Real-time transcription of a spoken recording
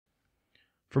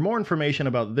For more information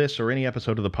about this or any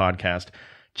episode of the podcast,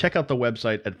 check out the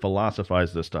website at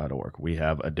philosophizethis.org. We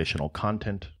have additional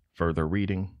content, further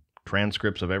reading,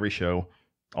 transcripts of every show,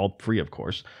 all free, of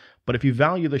course. But if you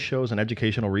value the show as an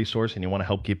educational resource and you want to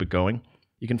help keep it going,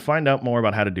 you can find out more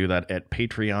about how to do that at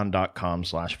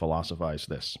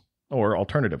patreon.com/philosophizethis. Or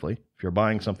alternatively, if you're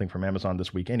buying something from Amazon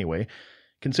this week anyway,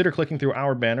 consider clicking through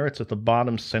our banner. It's at the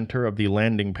bottom center of the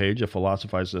landing page of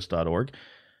philosophizethis.org.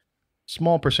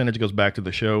 Small percentage goes back to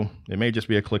the show. It may just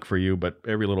be a click for you, but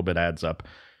every little bit adds up.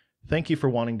 Thank you for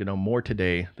wanting to know more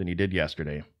today than you did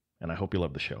yesterday, and I hope you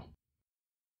love the show.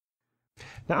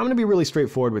 Now, I'm going to be really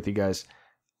straightforward with you guys.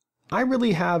 I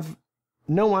really have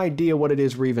no idea what it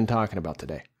is we're even talking about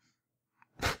today.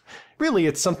 Really,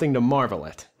 it's something to marvel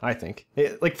at, I think.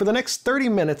 Like, for the next 30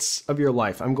 minutes of your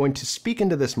life, I'm going to speak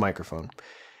into this microphone,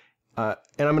 and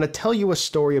I'm going to tell you a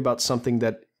story about something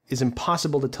that is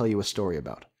impossible to tell you a story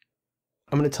about.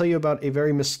 I'm going to tell you about a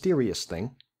very mysterious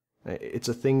thing. It's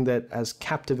a thing that has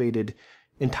captivated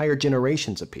entire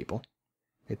generations of people.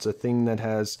 It's a thing that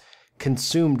has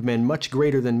consumed men much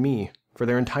greater than me for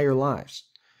their entire lives.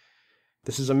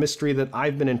 This is a mystery that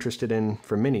I've been interested in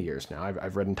for many years now.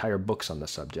 I've read entire books on the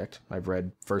subject. I've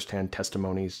read first-hand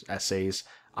testimonies, essays,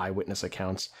 eyewitness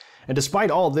accounts. And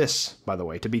despite all this, by the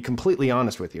way, to be completely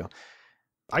honest with you,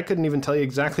 I couldn't even tell you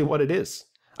exactly what it is.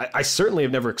 I certainly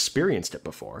have never experienced it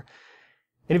before.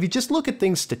 And if you just look at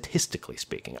things statistically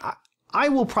speaking, I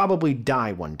will probably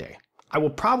die one day. I will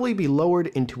probably be lowered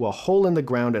into a hole in the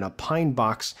ground in a pine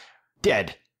box,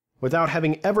 dead, without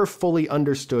having ever fully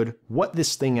understood what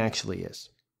this thing actually is.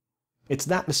 It's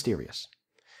that mysterious.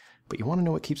 But you want to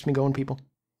know what keeps me going, people?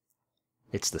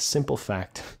 It's the simple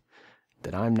fact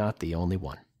that I'm not the only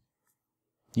one.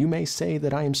 You may say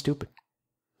that I am stupid,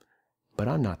 but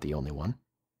I'm not the only one.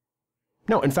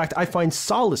 No, in fact, I find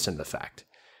solace in the fact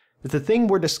that the thing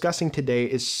we're discussing today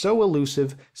is so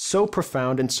elusive, so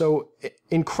profound, and so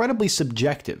incredibly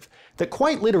subjective that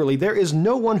quite literally there is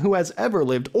no one who has ever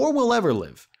lived or will ever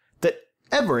live that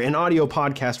ever in audio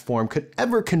podcast form could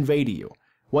ever convey to you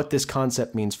what this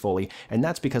concept means fully, and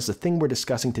that's because the thing we're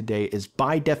discussing today is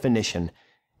by definition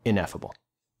ineffable.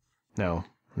 Now,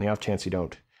 on the off chance you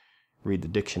don't read the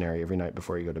dictionary every night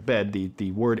before you go to bed,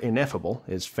 the word ineffable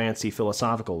is fancy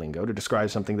philosophical lingo to describe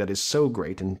something that is so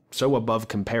great and so above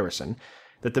comparison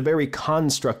that the very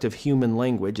construct of human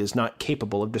language is not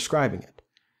capable of describing it.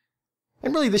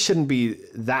 And really, this shouldn't be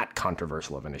that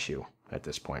controversial of an issue at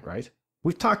this point, right?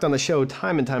 We've talked on the show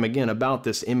time and time again about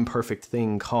this imperfect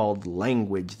thing called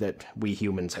language that we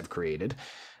humans have created.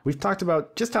 We've talked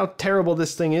about just how terrible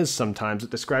this thing is sometimes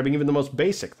at describing even the most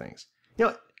basic things. You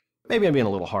know, maybe I'm being a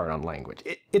little hard on language.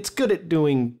 It's good at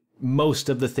doing most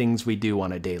of the things we do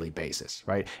on a daily basis,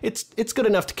 right? It's good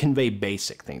enough to convey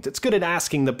basic things. It's good at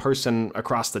asking the person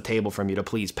across the table from you to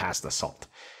please pass the salt.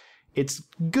 It's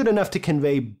good enough to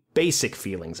convey basic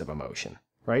feelings of emotion,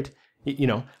 right? You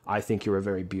know, I think you're a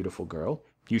very beautiful girl.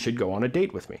 You should go on a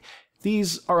date with me.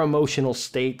 These are emotional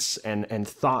states and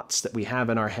thoughts that we have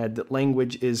in our head that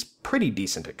language is pretty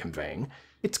decent at conveying.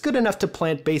 It's good enough to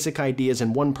plant basic ideas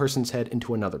in one person's head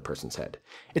into another person's head.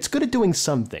 It's good at doing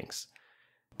some things.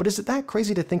 But is it that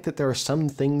crazy to think that there are some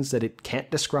things that it can't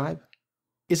describe?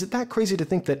 Is it that crazy to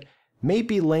think that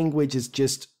maybe language is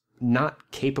just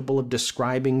not capable of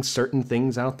describing certain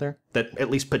things out there? That at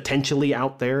least potentially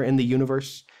out there in the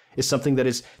universe is something that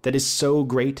is so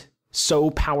great,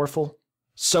 so powerful,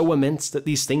 so immense that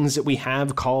these things that we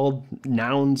have called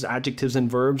nouns, adjectives,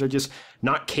 and verbs are just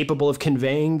not capable of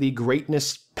conveying the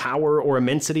greatness, power, or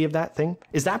immensity of that thing?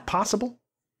 Is that possible?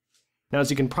 Now, as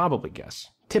you can probably guess,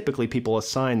 typically people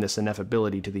assign this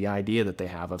ineffability to the idea that they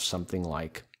have of something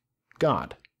like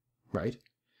God, right?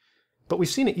 But we've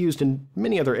seen it used in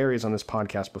many other areas on this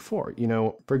podcast before. You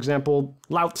know, for example,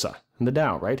 Lao Tzu and the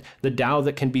Tao, right? The Tao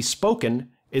that can be spoken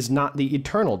is not the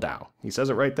eternal Tao. He says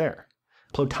it right there.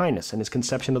 Plotinus and his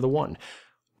conception of the one.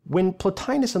 When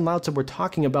Plotinus and Lao Tzu were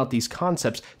talking about these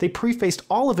concepts, they prefaced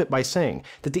all of it by saying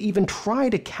that they even try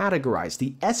to categorize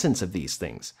the essence of these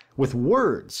things with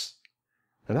words.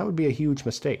 And that would be a huge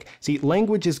mistake. See,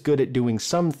 language is good at doing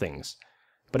some things,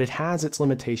 but it has its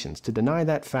limitations. To deny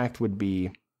that fact would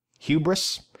be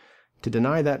hubris. To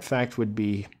deny that fact would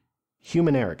be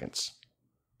human arrogance.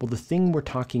 Well, the thing we're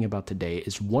talking about today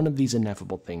is one of these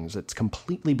ineffable things that's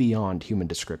completely beyond human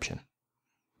description.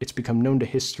 It's become known to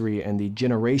history and the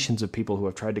generations of people who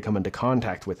have tried to come into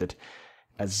contact with it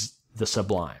as the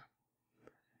Sublime.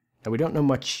 Now, we don't know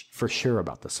much for sure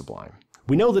about the Sublime.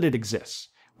 We know that it exists.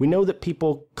 We know that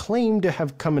people claim to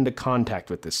have come into contact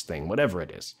with this thing, whatever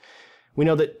it is. We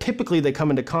know that typically they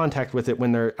come into contact with it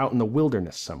when they're out in the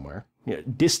wilderness somewhere,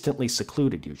 distantly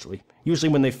secluded usually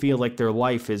when they feel like their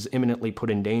life is imminently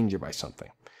put in danger by something.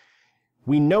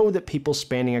 We know that people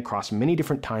spanning across many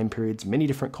different time periods, many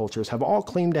different cultures, have all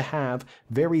claimed to have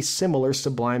very similar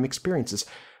sublime experiences.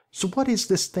 So what is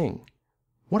this thing?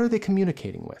 What are they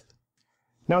communicating with?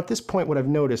 Now, at this point, what I've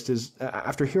noticed is,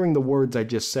 after hearing the words I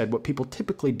just said, what people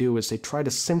typically do is they try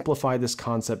to simplify this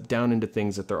concept down into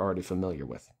things that they're already familiar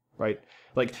with, right?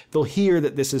 Like, they'll hear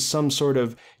that this is some sort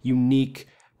of unique,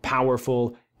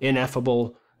 powerful,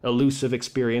 ineffable, elusive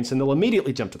experience, and they'll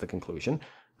immediately jump to the conclusion,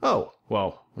 oh,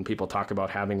 well, when people talk about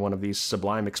having one of these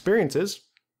sublime experiences,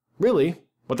 really,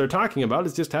 what they're talking about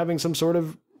is just having some sort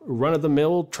of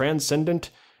run-of-the-mill,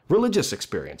 transcendent, religious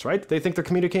experience, right? They think they're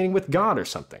communicating with God or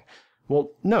something.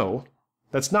 Well, no,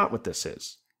 that's not what this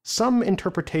is. Some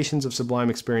interpretations of sublime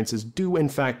experiences do in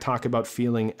fact talk about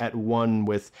feeling at one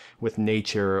with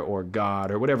nature or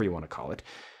God or whatever you want to call it.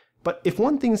 But if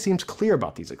one thing seems clear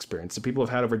about these experiences that people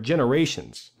have had over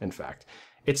generations, in fact,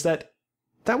 it's that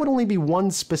would only be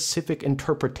one specific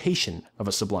interpretation of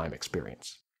a sublime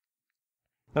experience.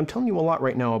 I'm telling you a lot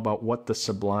right now about what the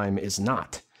sublime is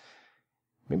not.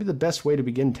 Maybe the best way to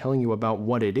begin telling you about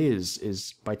what it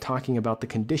is by talking about the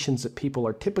conditions that people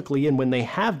are typically in when they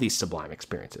have these sublime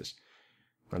experiences.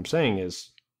 What I'm saying is,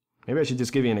 maybe I should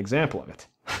just give you an example of it.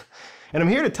 And I'm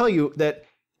here to tell you that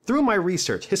through my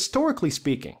research, historically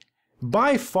speaking,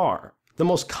 by far, the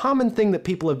most common thing that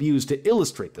people have used to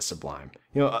illustrate the sublime,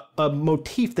 a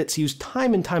motif that's used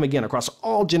time and time again across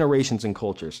all generations and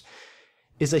cultures,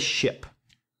 is a ship.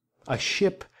 A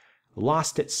ship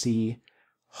lost at sea,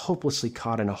 hopelessly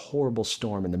caught in a horrible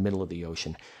storm in the middle of the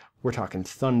ocean. We're talking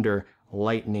thunder,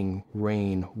 lightning,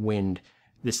 rain, wind,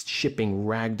 this shipping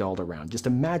ragdolled around. Just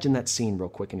imagine that scene real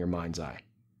quick in your mind's eye.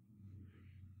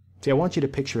 See, I want you to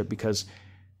picture it because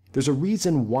there's a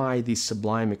reason why these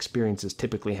sublime experiences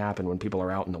typically happen when people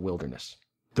are out in the wilderness.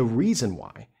 The reason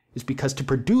why is because to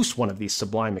produce one of these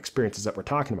sublime experiences that we're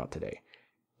talking about today,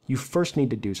 you first need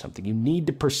to do something. You need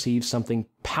to perceive something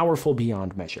powerful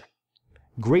beyond measure.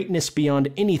 Greatness beyond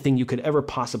anything you could ever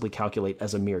possibly calculate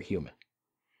as a mere human.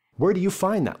 Where do you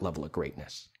find that level of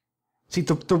greatness? See,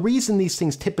 the reason these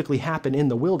things typically happen in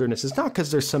the wilderness is not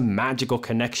because there's some magical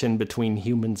connection between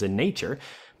humans and nature,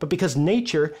 but because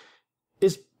nature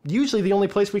is usually the only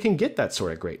place we can get that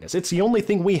sort of greatness. It's the only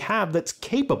thing we have that's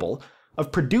capable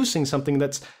of producing something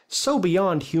that's so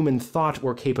beyond human thought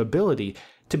or capability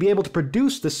to be able to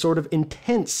produce this sort of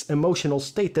intense emotional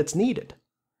state that's needed.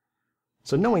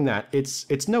 So knowing that,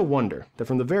 it's no wonder that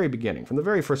from the very beginning, from the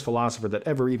very first philosopher that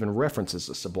ever even references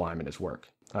the sublime in his work,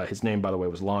 his name, by the way,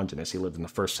 was Longinus. He lived in the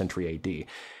 1st century AD.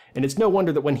 And it's no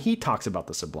wonder that when he talks about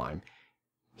the sublime,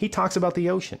 he talks about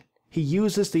the ocean. He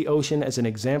uses the ocean as an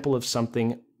example of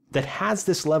something that has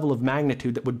this level of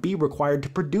magnitude that would be required to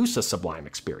produce a sublime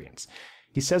experience.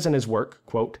 He says in his work,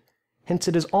 quote, "Hence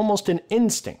it is almost an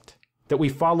instinct that we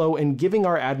follow in giving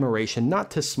our admiration not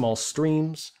to small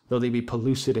streams, though they be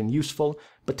pellucid and useful,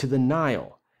 but to the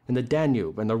Nile, and the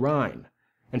Danube, and the Rhine,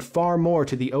 and far more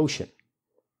to the ocean."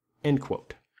 End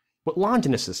quote. What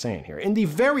Longinus is saying here, in the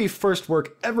very first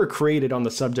work ever created on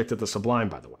the subject of the sublime,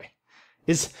 by the way,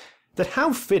 is that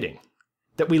how fitting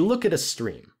that we look at a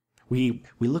stream. We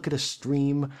look at a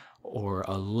stream or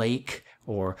a lake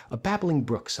or a babbling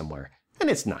brook somewhere, and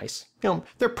it's nice.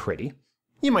 They're pretty.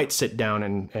 You might sit down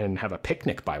and have a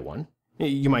picnic by one.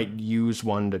 You might use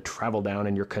one to travel down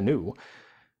in your canoe.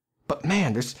 But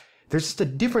man, there's just a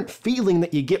different feeling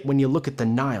that you get when you look at the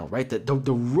Nile, right?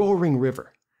 The roaring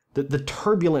river, the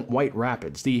turbulent white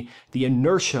rapids, the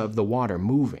inertia of the water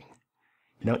moving.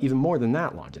 Even more than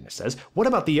that, Longinus says, what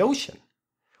about the ocean?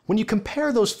 When you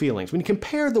compare those feelings, when you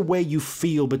compare the way you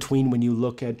feel between when you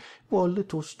look at, a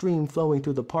little stream flowing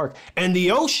through the park, and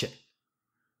the ocean,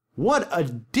 what a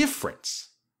difference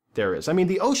there is. I mean,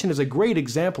 the ocean is a great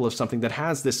example of something that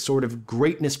has this sort of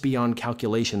greatness beyond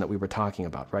calculation that we were talking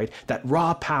about, right? That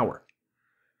raw power.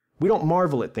 We don't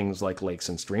marvel at things like lakes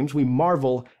and streams. We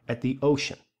marvel at the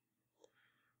ocean.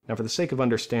 Now, for the sake of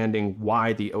understanding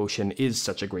why the ocean is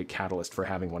such a great catalyst for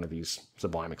having one of these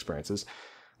sublime experiences,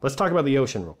 let's talk about the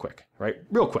ocean real quick, right?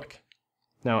 Real quick.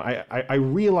 Now, I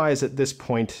realize at this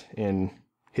point in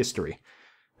history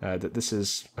that this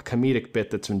is a comedic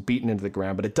bit that's been beaten into the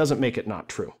ground, but it doesn't make it not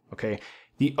true, okay?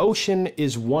 The ocean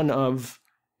is one of,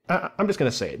 I'm just going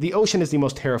to say it, the ocean is the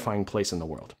most terrifying place in the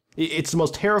world. It's the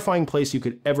most terrifying place you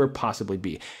could ever possibly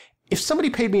be. If somebody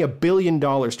paid me $1 billion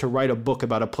to write a book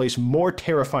about a place more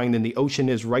terrifying than the ocean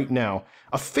is right now,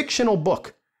 a fictional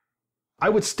book, I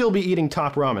would still be eating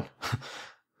top ramen.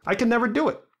 I could never do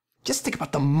it. Just think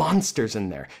about the monsters in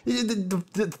there.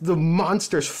 The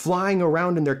monsters flying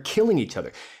around and they're killing each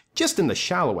other. just in the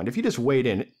shallow end, if you just wade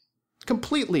in,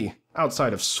 completely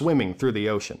outside of swimming through the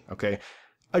ocean, okay?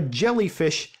 A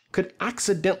jellyfish could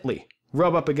accidentally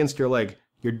rub up against your leg,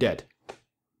 you're dead.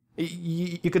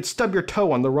 You could stub your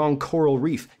toe on the wrong coral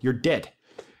reef, you're dead.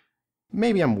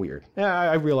 Maybe I'm weird.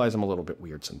 I realize I'm a little bit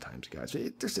weird sometimes, guys.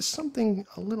 There's just something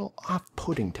a little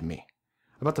off-putting to me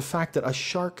about the fact that a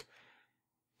shark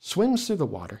swims through the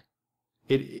water.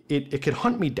 It could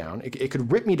hunt me down. It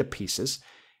could rip me to pieces.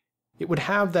 It would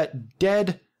have that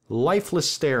dead, lifeless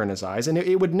stare in his eyes, and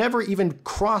it would never even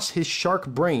cross his shark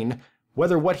brain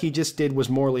whether what he just did was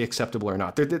morally acceptable or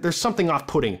not. There's something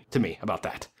off-putting to me about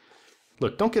that.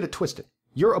 Look, don't get it twisted.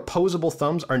 Your opposable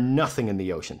thumbs are nothing in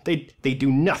the ocean. They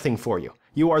do nothing for you.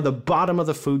 You are the bottom of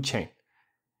the food chain.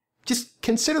 Just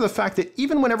consider the fact that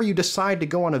even whenever you decide to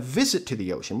go on a visit to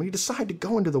the ocean, when you decide to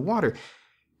go into the water,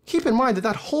 keep in mind that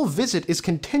that whole visit is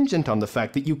contingent on the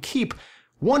fact that you keep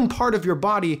one part of your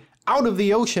body out of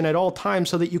the ocean at all times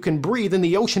so that you can breathe and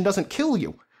the ocean doesn't kill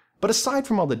you. But aside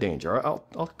from all the danger,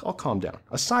 I'll calm down.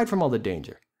 Aside from all the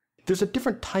danger, there's a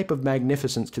different type of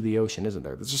magnificence to the ocean, isn't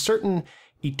there? There's a certain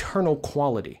eternal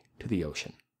quality to the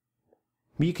ocean.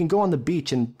 I mean, you can go on the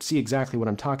beach and see exactly what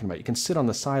I'm talking about. You can sit on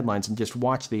the sidelines and just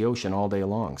watch the ocean all day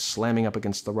long, slamming up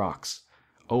against the rocks,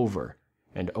 over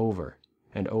and over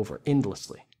and over,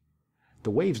 endlessly.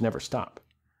 The waves never stop.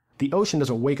 The ocean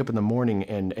doesn't wake up in the morning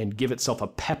and give itself a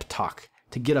pep talk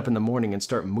to get up in the morning and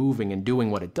start moving and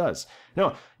doing what it does.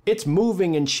 No, it's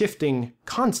moving and shifting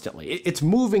constantly. It's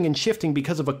moving and shifting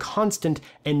because of a constant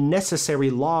and necessary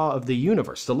law of the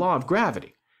universe, the law of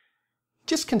gravity.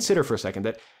 Just consider for a second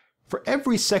that for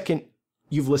every second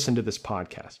you've listened to this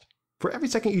podcast, for every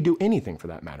second you do anything for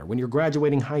that matter, when you're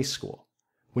graduating high school,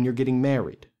 when you're getting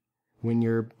married, when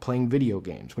you're playing video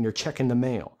games, when you're checking the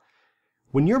mail,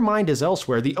 when your mind is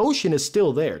elsewhere, the ocean is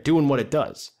still there, doing what it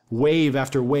does. Wave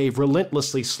after wave,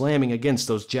 relentlessly slamming against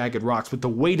those jagged rocks with the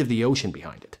weight of the ocean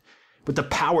behind it, with the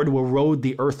power to erode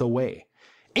the earth away.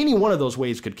 Any one of those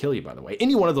waves could kill you, by the way.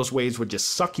 Any one of those waves would just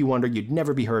suck you under. You'd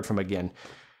never be heard from again.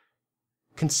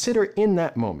 Consider in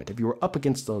that moment, if you were up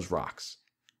against those rocks,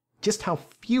 just how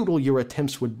futile your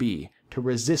attempts would be to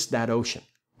resist that ocean.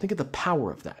 Think of the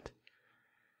power of that.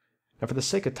 Now, for the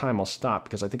sake of time, I'll stop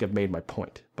because I think I've made my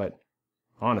point. But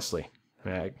honestly,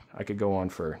 I could go on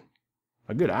for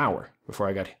a good hour before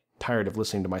I got tired of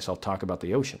listening to myself talk about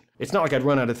the ocean. It's not like I'd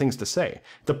run out of things to say.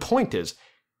 The point is,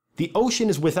 the ocean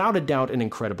is without a doubt an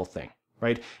incredible thing,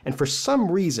 right? And for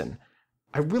some reason,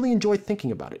 I really enjoy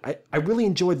thinking about it. I really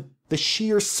enjoy the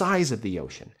sheer size of the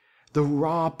ocean, the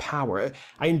raw power.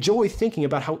 I enjoy thinking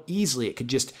about how easily it could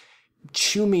just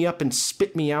chew me up and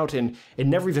spit me out and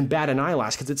never even bat an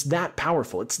eyelash because it's that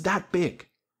powerful. It's that big.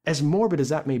 As morbid as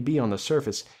that may be on the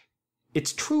surface,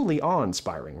 it's truly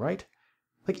awe-inspiring, right?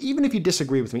 Like, even if you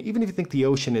disagree with me, even if you think the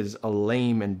ocean is a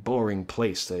lame and boring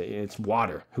place, it's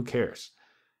water, who cares?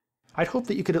 I'd hope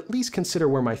that you could at least consider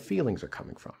where my feelings are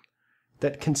coming from.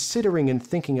 That considering and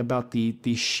thinking about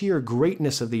the sheer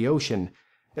greatness of the ocean,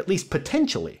 at least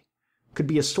potentially, could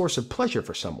be a source of pleasure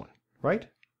for someone, right?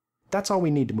 That's all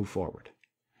we need to move forward.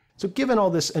 So given all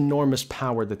this enormous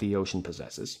power that the ocean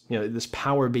possesses, this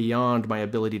power beyond my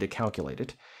ability to calculate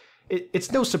it,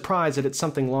 it's no surprise that it's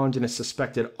something Longinus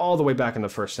suspected all the way back in the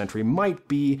 1st century might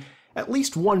be at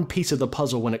least one piece of the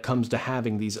puzzle when it comes to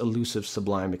having these elusive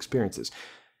sublime experiences.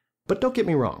 But don't get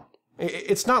me wrong.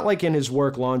 It's not like in his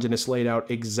work Longinus laid out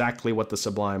exactly what the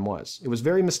sublime was. It was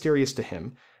very mysterious to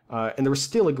him, and there was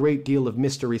still a great deal of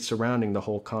mystery surrounding the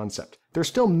whole concept. There are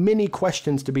still many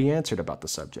questions to be answered about the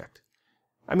subject.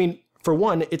 I mean, for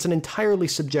one, it's an entirely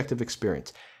subjective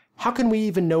experience. How can we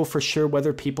even know for sure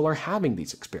whether people are having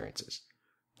these experiences?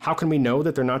 How can we know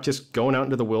that they're not just going out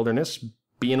into the wilderness,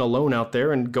 being alone out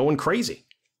there and going crazy?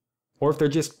 Or if they're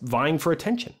just vying for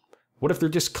attention? What if they're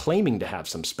just claiming to have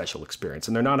some special experience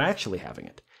and they're not actually having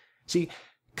it? See,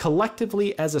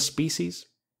 collectively as a species,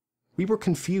 we were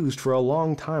confused for a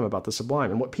long time about the sublime.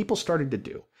 And what people started to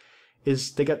do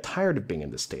is they got tired of being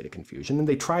in this state of confusion and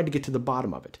they tried to get to the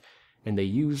bottom of it. And they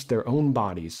used their own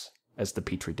bodies as the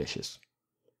petri dishes.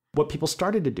 What people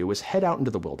started to do was head out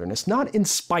into the wilderness, not in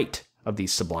spite of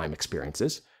these sublime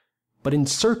experiences, but in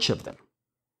search of them.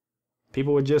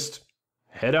 People would just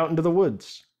head out into the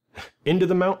woods, into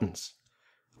the mountains,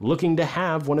 looking to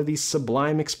have one of these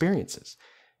sublime experiences.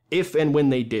 If and when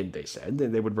they did, they said,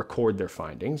 they would record their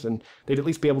findings, and they'd at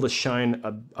least be able to shine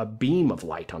a beam of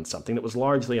light on something that was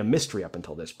largely a mystery up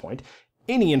until this point.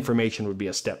 Any information would be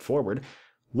a step forward.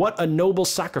 What a noble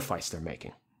sacrifice they're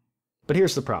making. But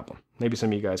here's the problem. Maybe some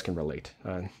of you guys can relate.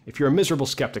 If you're a miserable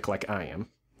skeptic like I am,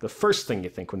 the first thing you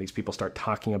think when these people start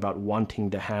talking about wanting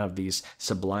to have these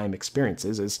sublime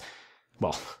experiences is,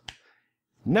 Well,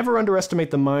 never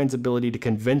underestimate the mind's ability to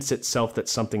convince itself that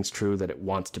something's true that it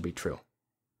wants to be true.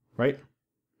 Right?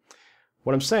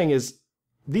 What I'm saying is,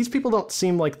 these people don't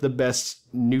seem like the best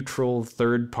neutral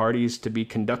third parties to be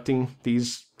conducting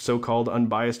these so-called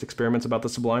unbiased experiments about the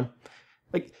sublime.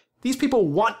 Like, these people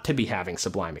want to be having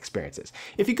sublime experiences.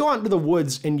 If you go out into the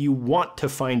woods and you want to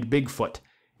find Bigfoot,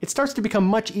 it starts to become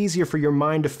much easier for your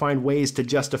mind to find ways to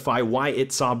justify why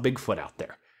it saw Bigfoot out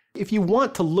there. If you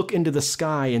want to look into the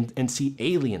sky and see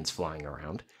aliens flying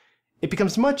around, it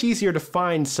becomes much easier to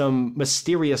find some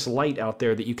mysterious light out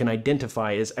there that you can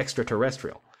identify as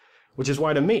extraterrestrial. Which is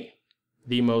why, to me,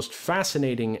 the most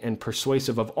fascinating and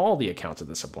persuasive of all the accounts of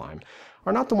the sublime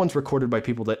are not the ones recorded by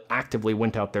people that actively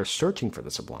went out there searching for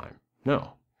the sublime.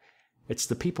 No. It's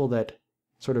the people that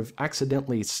sort of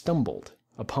accidentally stumbled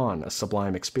upon a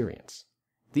sublime experience.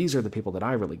 These are the people that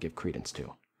I really give credence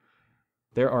to.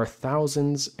 There are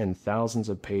thousands and thousands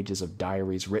of pages of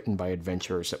diaries written by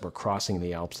adventurers that were crossing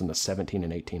the Alps in the 17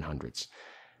 and 1800s.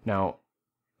 Now,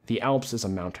 the Alps is a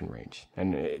mountain range,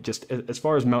 and just as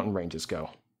far as mountain ranges go,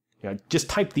 just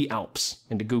type the Alps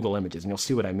into Google Images and you'll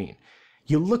see what I mean.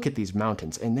 You look at these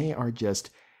mountains and they are just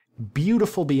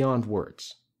beautiful beyond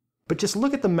words. But just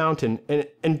look at the mountain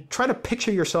and try to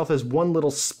picture yourself as one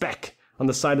little speck on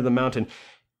the side of the mountain.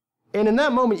 And in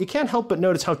that moment, you can't help but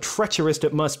notice how treacherous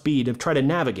it must be to try to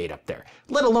navigate up there,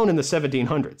 let alone in the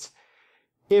 1700s.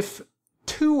 If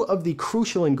two of the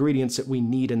crucial ingredients that we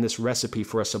need in this recipe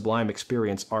for a sublime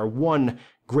experience are, one,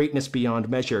 greatness beyond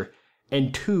measure,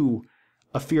 and two,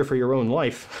 a fear for your own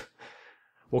life,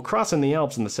 well, crossing the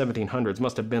Alps in the 1700s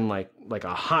must have been like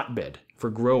a hotbed for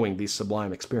growing these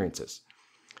sublime experiences.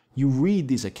 You read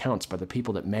these accounts by the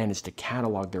people that managed to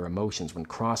catalog their emotions when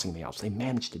crossing the Alps. They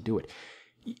managed to do it.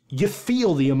 You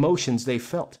feel the emotions they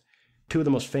felt. Two of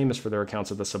the most famous for their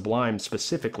accounts of the sublime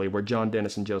specifically were John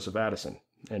Dennis and Joseph Addison.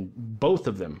 And both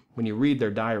of them, when you read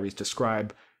their diaries,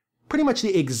 describe pretty much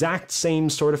the exact same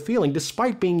sort of feeling,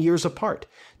 despite being years apart.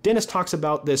 Dennis talks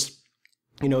about this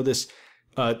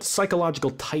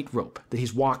psychological tightrope that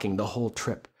he's walking the whole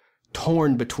trip,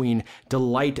 torn between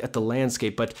delight at the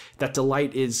landscape, but that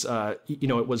delight is,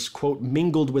 it was, quote,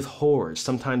 mingled with horror,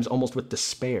 sometimes almost with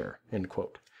despair, end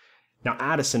quote. Now,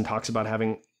 Addison talks about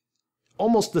having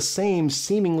almost the same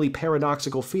seemingly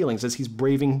paradoxical feelings as he's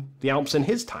braving the Alps in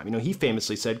his time. He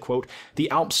famously said, quote, "The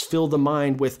Alps fill the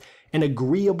mind with an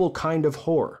agreeable kind of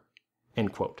horror,"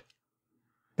 end quote.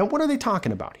 Now, what are they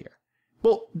talking about here?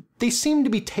 Well, they seem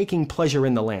to be taking pleasure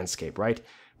in the landscape, right?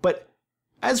 But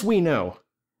as we know,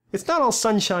 it's not all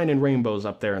sunshine and rainbows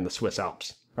up there in the Swiss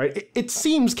Alps, right? It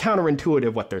seems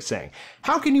counterintuitive what they're saying.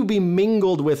 How can you be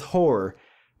mingled with horror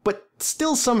but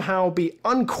still somehow be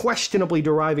unquestionably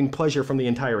deriving pleasure from the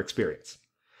entire experience?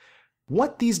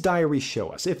 What these diaries show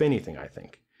us, if anything, I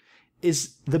think,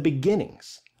 is the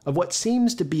beginnings of what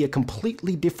seems to be a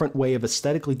completely different way of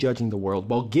aesthetically judging the world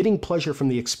while getting pleasure from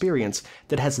the experience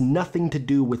that has nothing to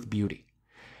do with beauty.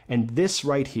 And this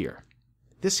right here,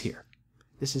 this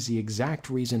is the exact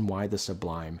reason why the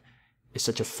sublime is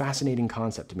such a fascinating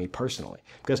concept to me personally.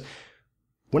 Because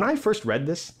when I first read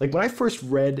this, when I first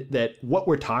read that what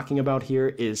we're talking about here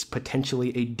is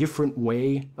potentially a different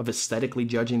way of aesthetically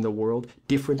judging the world,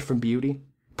 different from beauty,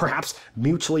 perhaps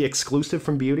mutually exclusive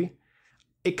from beauty,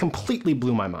 it completely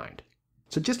blew my mind.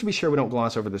 So just to be sure we don't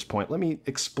gloss over this point, let me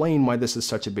explain why this is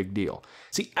such a big deal.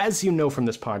 See, as you know from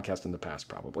this podcast in the past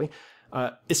probably,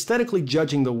 aesthetically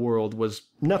judging the world was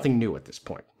nothing new at this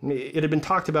point. It had been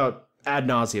talked about ad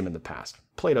nauseum in the past.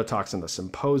 Plato talks in the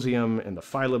Symposium and the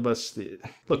Philebus.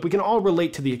 Look, we can all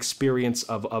relate to the experience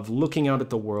of looking out at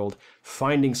the world,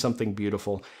 finding something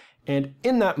beautiful, and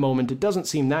in that moment, it doesn't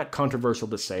seem that controversial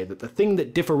to say that the thing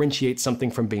that differentiates something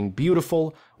from being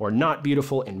beautiful or not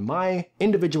beautiful in my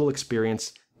individual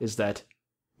experience is that,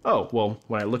 oh, well,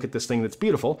 when I look at this thing that's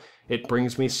beautiful, it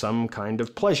brings me some kind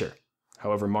of pleasure,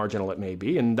 however marginal it may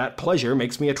be, and that pleasure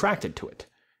makes me attracted to it.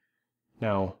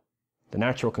 Now, the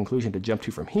natural conclusion to jump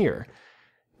to from here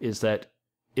is that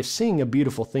if seeing a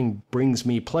beautiful thing brings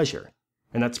me pleasure,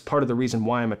 and that's part of the reason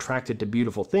why I'm attracted to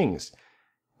beautiful things,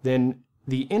 then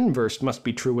the inverse must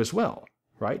be true as well,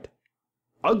 right?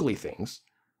 Ugly things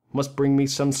must bring me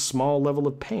some small level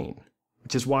of pain,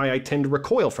 which is why I tend to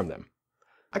recoil from them.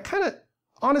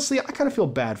 Honestly, I kind of feel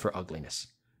bad for ugliness.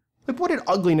 What did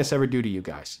ugliness ever do to you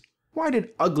guys? Why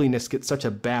did ugliness get such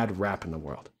a bad rap in the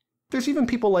world? There's even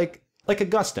people like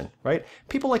Augustine, right?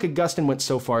 People like Augustine went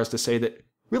so far as to say that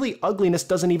really ugliness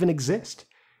doesn't even exist.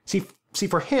 See,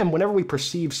 for him, whenever we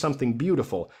perceive something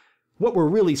beautiful, what we're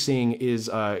really seeing is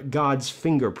God's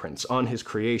fingerprints on his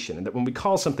creation, and that when we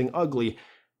call something ugly,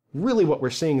 Really what we're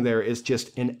seeing there is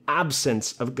just an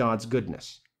absence of God's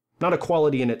goodness, not a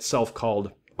quality in itself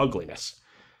called ugliness.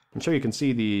 I'm sure you can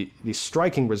see the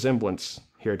striking resemblance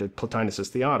here to Plotinus's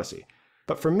Theodicy.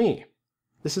 But for me,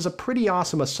 this is a pretty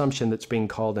awesome assumption that's being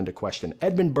called into question.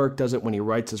 Edmund Burke does it when he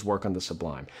writes his work on the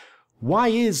Sublime. Why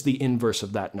is the inverse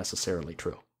of that necessarily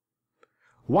true?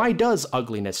 Why does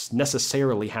ugliness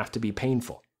necessarily have to be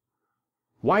painful?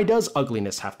 Why does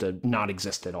ugliness have to not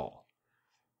exist at all?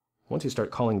 Once you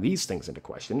start calling these things into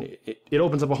question, it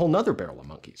opens up a whole nother barrel of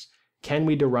monkeys. Can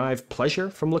we derive pleasure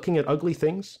from looking at ugly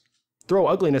things? Throw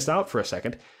ugliness out for a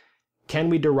second. Can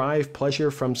we derive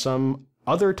pleasure from some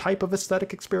other type of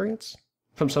aesthetic experience?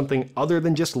 From something other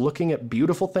than just looking at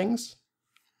beautiful things?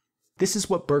 This is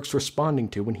what Burke's responding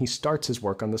to when he starts his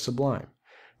work on the Sublime.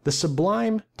 The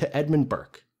Sublime, to Edmund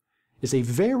Burke, is a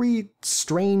very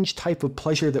strange type of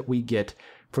pleasure that we get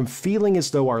from feeling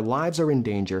as though our lives are in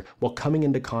danger while coming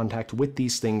into contact with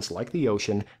these things like the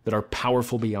ocean that are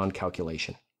powerful beyond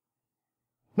calculation.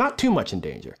 Not too much in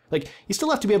danger. Like, you still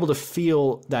have to be able to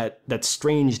feel that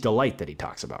strange delight that he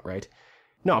talks about, right?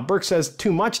 No, Burke says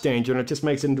too much danger and it just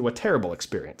makes it into a terrible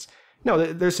experience.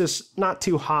 No, there's this not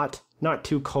too hot, not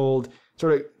too cold,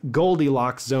 sort of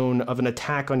Goldilocks zone of an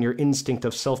attack on your instinct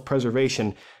of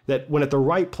self-preservation that, when at the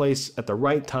right place, at the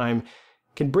right time,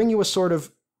 can bring you a sort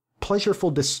of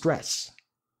pleasureful distress.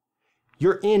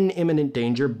 You're in imminent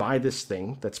danger by this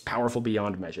thing that's powerful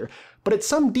beyond measure, but at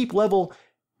some deep level,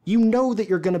 you know that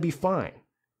you're going to be fine.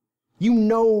 You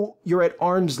know you're at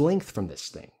arm's length from this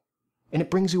thing, and it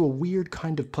brings you a weird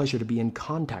kind of pleasure to be in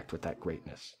contact with that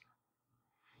greatness.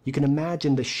 You can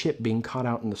imagine the ship being caught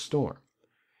out in the storm.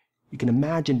 You can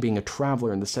imagine being a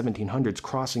traveler in the 1700s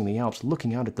crossing the Alps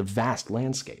looking out at the vast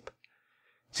landscape.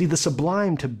 See, the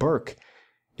Sublime to Burke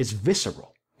is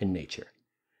visceral in nature.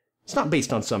 It's not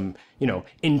based on some,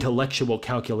 intellectual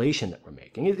calculation that we're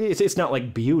making. It's not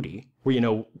like beauty,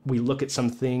 where, we look at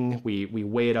something, we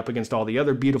weigh it up against all the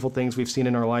other beautiful things we've seen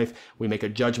in our life, we make a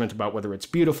judgment about whether it's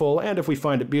beautiful, and if we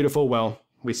find it beautiful, well,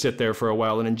 we sit there for a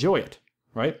while and enjoy it,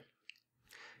 right?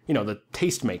 The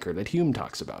tastemaker that Hume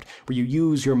talks about, where you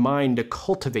use your mind to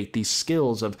cultivate these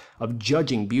skills of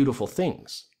judging beautiful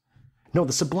things. No,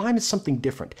 the Sublime is something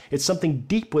different. It's something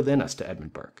deep within us to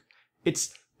Edmund Burke.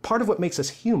 It's part of what makes us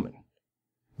human.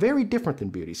 Very different than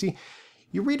beauty. See,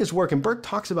 you read his work and Burke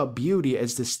talks about beauty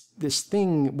as this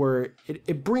thing where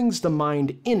it brings the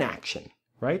mind in action,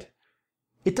 right?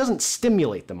 It doesn't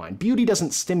stimulate the mind. Beauty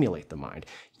doesn't stimulate the mind.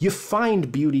 You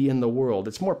find beauty in the world.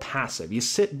 It's more passive. You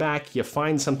sit back, you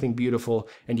find something beautiful,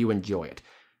 and you enjoy it.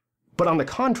 But on the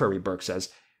contrary, Burke says,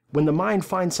 when the mind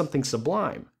finds something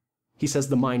sublime, he says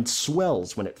the mind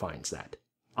swells when it finds that.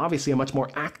 Obviously a much more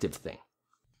active thing.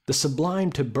 The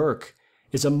Sublime to Burke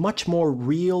is a much more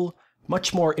real,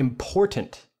 much more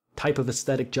important type of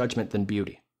aesthetic judgment than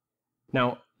beauty.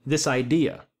 Now, this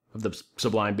idea of the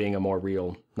Sublime being a more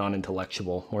real,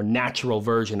 non-intellectual, more natural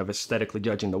version of aesthetically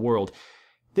judging the world,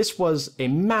 this was a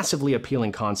massively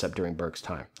appealing concept during Burke's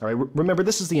time. All right, remember,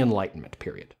 this is the Enlightenment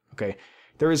period, okay?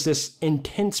 There is this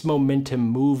intense momentum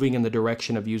moving in the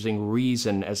direction of using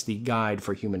reason as the guide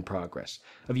for human progress,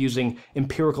 of using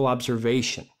empirical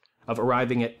observation, of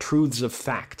arriving at truths of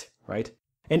fact, right?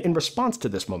 And in response to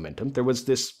this momentum, there was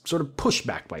this sort of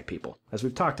pushback by people, as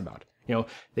we've talked about.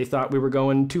 They thought we were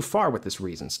going too far with this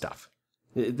reason stuff.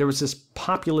 There was this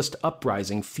populist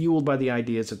uprising fueled by the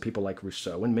ideas of people like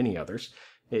Rousseau and many others.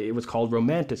 It was called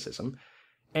Romanticism,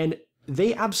 and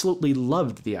they absolutely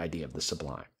loved the idea of the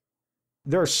Sublime.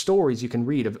 There are stories you can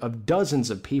read of dozens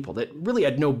of people that really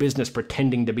had no business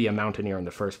pretending to be a mountaineer in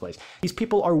the first place. These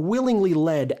people are willingly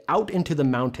led out into the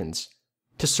mountains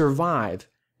to survive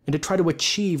and to try to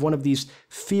achieve one of these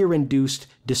fear-induced,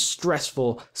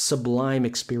 distressful, sublime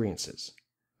experiences.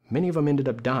 Many of them ended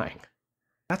up dying.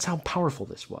 That's how powerful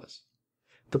this was.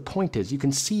 The point is, you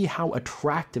can see how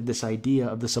attractive this idea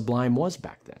of the Sublime was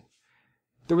back then.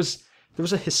 There was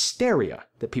a hysteria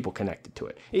that people connected to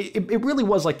it. It really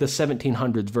was like the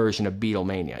 1700s version of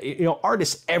Beatlemania.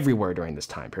 Artists everywhere during this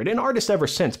time period, and artists ever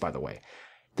since, by the way,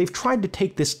 they've tried to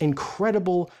take this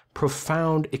incredible,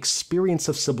 profound experience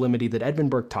of sublimity that Edmund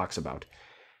Burke talks about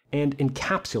and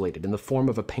encapsulate it in the form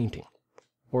of a painting,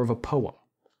 or of a poem,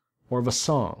 or of a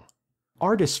song.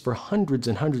 Artists for hundreds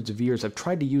and hundreds of years have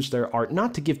tried to use their art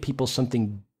not to give people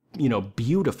something,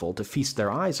 beautiful to feast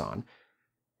their eyes on.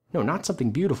 No, not something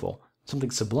beautiful,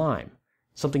 something sublime,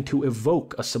 something to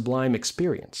evoke a sublime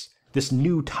experience, this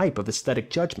new type of aesthetic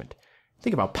judgment.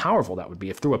 Think of how powerful that would be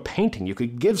if through a painting you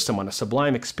could give someone a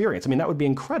sublime experience. That would be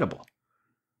incredible.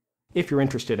 If you're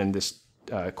interested in this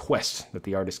quest that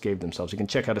the artists gave themselves, you can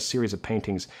check out a series of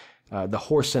paintings, The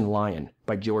Horse and Lion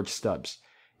by George Stubbs.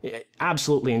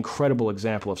 Absolutely incredible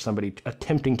example of somebody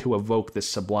attempting to evoke this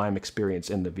sublime experience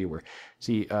in the viewer.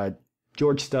 See,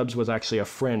 George Stubbs was actually a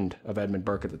friend of Edmund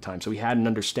Burke at the time, so he had an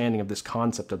understanding of this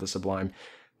concept of the sublime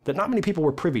that not many people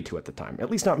were privy to at the time, at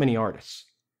least not many artists.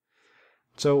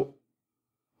 So,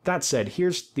 that said,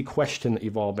 here's the question that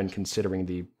you've all been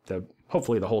considering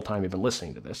hopefully the whole time you've been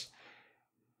listening to this.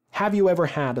 Have you ever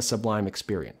had a sublime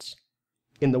experience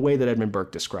in the way that Edmund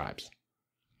Burke describes?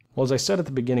 Well, as I said at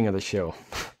the beginning of the show,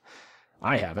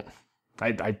 I haven't.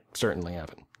 I certainly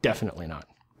haven't. Definitely not.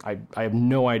 I have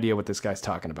no idea what this guy's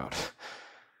talking about.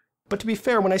 But to be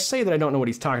fair, when I say that I don't know what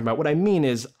he's talking about, what I mean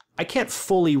is I can't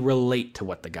fully relate to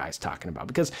what the guy's talking about,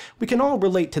 because we can all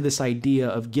relate to this idea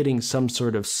of getting some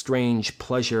sort of strange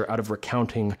pleasure out of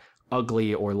recounting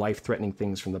ugly or life-threatening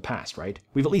things from the past, right?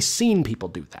 We've at least seen people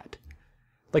do that.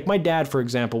 Like my dad, for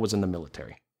example, was in the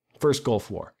military. First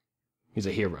Gulf War. He's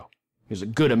a hero. He was a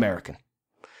good American.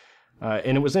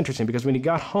 And it was interesting because when he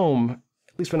got home,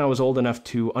 at least when I was old enough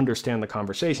to understand the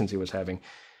conversations he was having,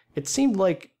 it seemed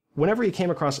like whenever he came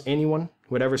across anyone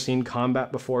who had ever seen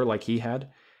combat before like he had,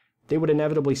 they would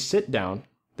inevitably sit down,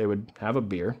 they would have a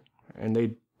beer, and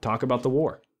they'd talk about the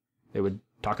war. They would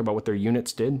talk about what their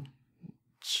units did,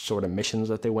 sort of missions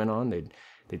that they went on.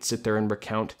 They'd sit there and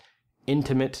recount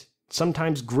intimate,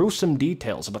 sometimes gruesome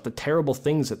details about the terrible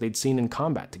things that they'd seen in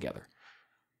combat together.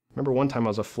 Remember one time I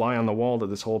was a fly on the wall to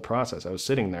this whole process. I was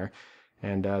sitting there,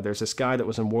 and there's this guy that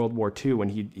was in World War II,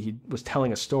 and he was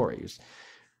telling a story.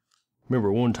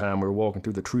 Remember one time we were walking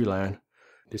through the tree line.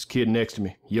 This kid next to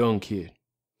me, young kid,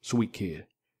 sweet kid,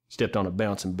 stepped on a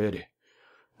bouncing Betty.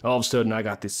 All of a sudden, I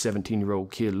got this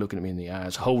 17-year-old kid looking at me in the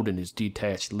eyes, holding his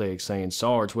detached leg, saying,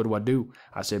 "Sarge, what do I do?"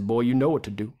 I said, "Boy, you know what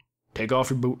to do. Take off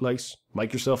your bootlace,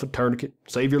 make yourself a tourniquet,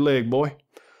 save your leg, boy."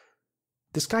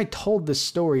 This guy told this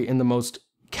story in the most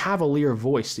cavalier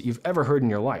voice that you've ever heard in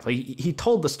your life. Like, he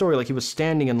told the story like he was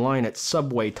standing in line at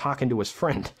Subway talking to his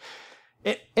friend.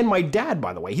 And my dad,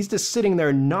 by the way, he's just sitting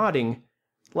there nodding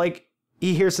like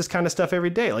he hears this kind of stuff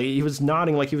every day. Like he was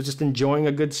nodding like he was just enjoying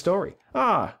a good story.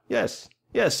 "Ah, yes,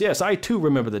 I too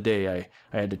remember the day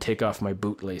I had to take off my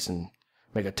bootlace and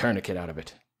make a tourniquet out of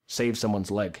it. Save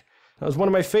someone's leg. That was one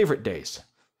of my favorite days."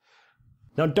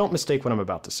 Now, don't mistake what I'm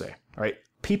about to say, all right?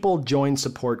 People join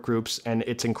support groups, and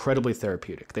it's incredibly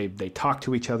therapeutic. They talk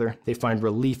to each other. They find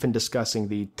relief in discussing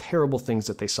the terrible things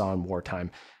that they saw in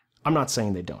wartime. I'm not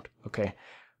saying they don't, okay?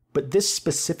 But this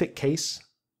specific case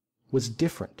was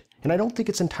different, and I don't think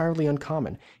it's entirely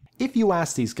uncommon. If you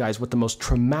ask these guys what the most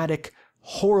traumatic,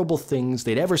 horrible things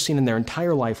they'd ever seen in their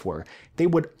entire life were, they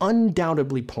would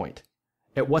undoubtedly point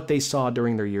at what they saw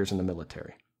during their years in the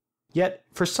military. Yet,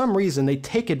 for some reason, they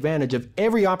take advantage of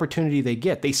every opportunity they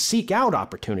get. They seek out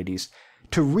opportunities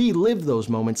to relive those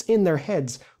moments in their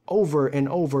heads over and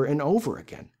over and over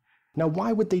again. Now,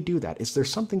 why would they do that? Is there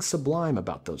something sublime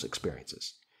about those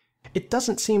experiences? It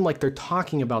doesn't seem like they're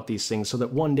talking about these things so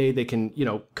that one day they can,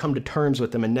 come to terms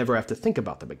with them and never have to think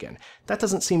about them again. That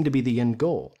doesn't seem to be the end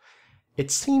goal.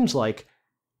 It seems like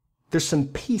there's some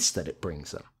peace that it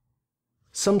brings them.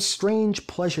 Some strange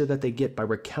pleasure that they get by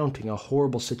recounting a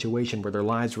horrible situation where their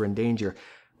lives were in danger,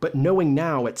 but knowing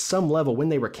now at some level when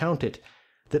they recount it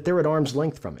that they're at arm's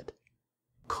length from it.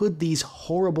 Could these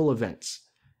horrible events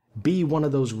be one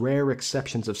of those rare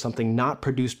exceptions of something not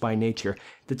produced by nature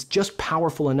that's just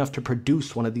powerful enough to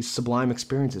produce one of these sublime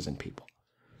experiences in people?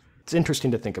 It's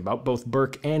interesting to think about. Both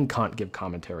Burke and Kant give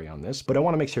commentary on this, but I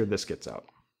want to make sure this gets out.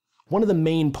 One of the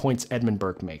main points Edmund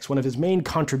Burke makes, one of his main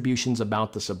contributions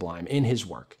about the sublime in his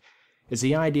work, is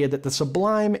the idea that the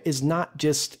sublime is not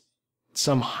just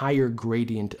some higher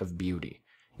gradient of beauty.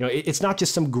 It's not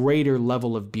just some greater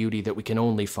level of beauty that we can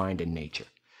only find in nature.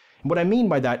 And what I mean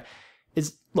by that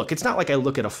is, look, it's not like I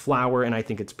look at a flower and I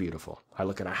think it's beautiful. I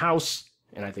look at a house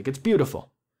and I think it's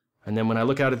beautiful. And then when I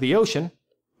look out at the ocean,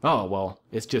 oh, well,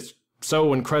 it's just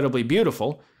so incredibly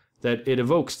beautiful that it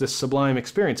evokes this sublime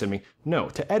experience in me. No,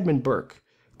 to Edmund Burke,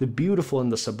 the beautiful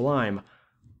and the sublime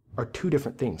are two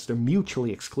different things. They're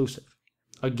mutually exclusive.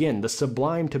 Again, the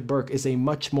sublime to Burke is a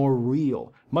much more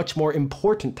real, much more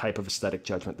important type of aesthetic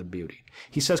judgment than beauty.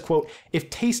 He says, quote,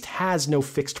 "If taste has no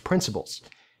fixed principles,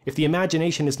 if the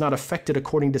imagination is not affected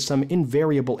according to some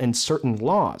invariable and certain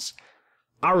laws,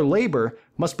 our labor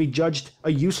must be judged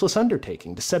a useless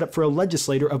undertaking to set up for a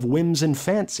legislator of whims and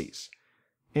fancies."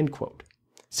 End quote.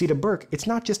 See, to Burke, it's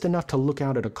not just enough to look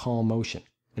out at a calm ocean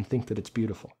and think that it's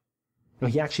beautiful. No,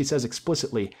 he actually says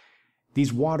explicitly,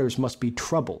 these waters must be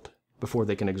troubled before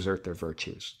they can exert their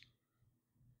virtues.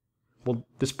 Well,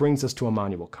 this brings us to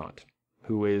Immanuel Kant,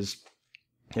 who is,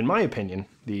 in my opinion,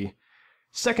 the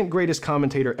second greatest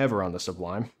commentator ever on the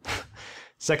Sublime.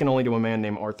 second only to a man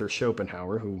named Arthur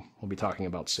Schopenhauer, who we'll be talking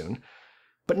about soon.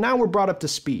 But now we're brought up to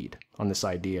speed on this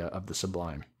idea of the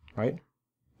sublime, right?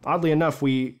 Oddly enough,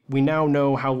 we now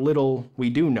know how little we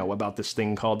do know about this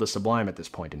thing called the sublime at this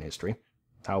point in history,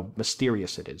 how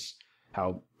mysterious it is,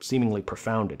 how seemingly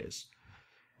profound it is.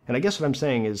 And I guess what I'm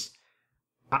saying is,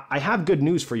 I have good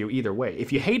news for you either way.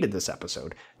 If you hated this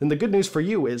episode, then the good news for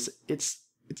you is it's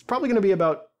probably going to be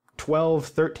about 12,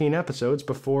 13 episodes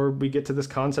before we get to this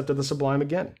concept of the sublime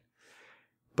again.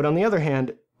 But on the other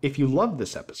hand, if you love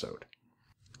this episode,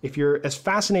 if you're as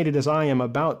fascinated as I am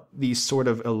about these sort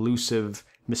of elusive,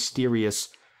 mysterious,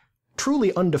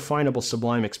 truly undefinable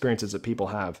sublime experiences that people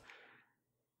have,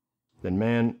 then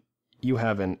man, you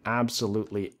have an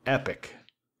absolutely epic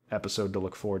episode to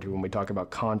look forward to when we talk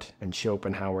about Kant and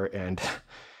Schopenhauer and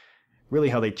really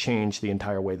how they change the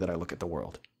entire way that I look at the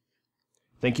world.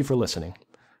 Thank you for listening.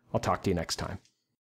 I'll talk to you next time.